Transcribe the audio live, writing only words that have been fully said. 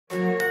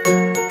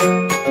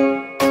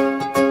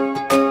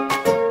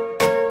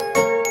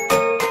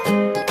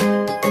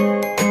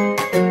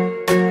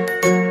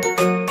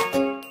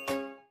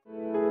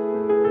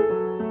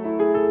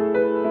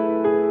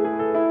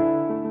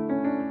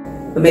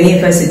For many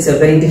of us, it's a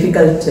very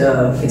difficult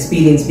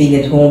experience being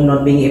at home,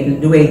 not being able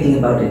to do anything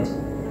about it.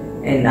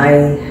 And I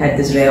had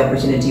this rare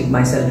opportunity,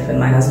 myself and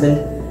my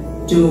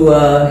husband, to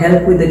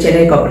help with the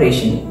Chennai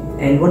Corporation.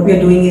 And what we are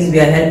doing is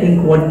we are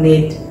helping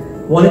coordinate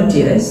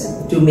volunteers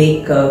to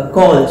make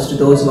calls to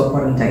those who are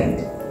quarantined.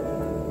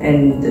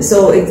 And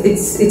so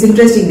it's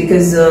interesting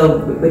because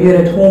when you're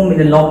at home in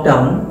a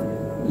lockdown,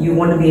 you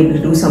want to be able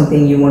to do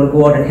something, you want to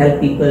go out and help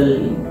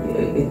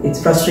people.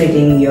 It's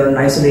frustrating, you're in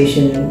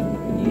isolation,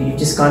 you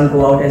just can't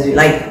go out as you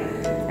like,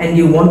 and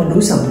you want to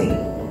do something.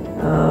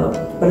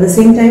 But at the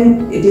same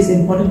time, it is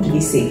important to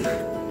be safe.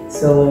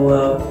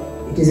 So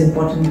it is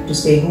important to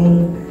stay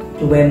home,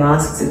 to wear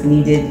masks if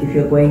needed, if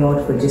you're going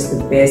out for just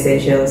the bare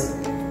essentials,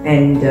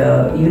 and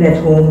even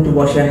at home to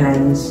wash your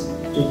hands,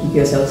 to keep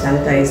yourself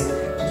sanitized,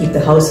 to keep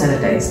the house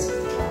sanitized.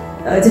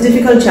 It's a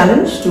difficult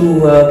challenge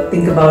to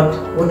think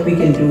about what we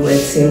can do at the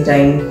same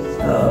time,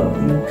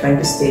 trying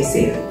to stay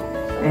safe.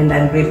 And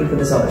I'm grateful for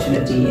this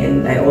opportunity,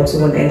 and I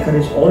also want to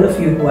encourage all of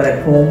you who are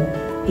at home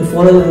to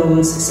follow the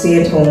rules, stay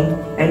at home,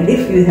 and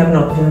if you have an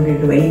opportunity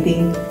to do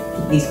anything,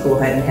 please go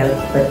ahead and help.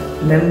 But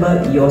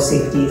remember, your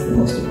safety is the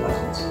most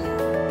important.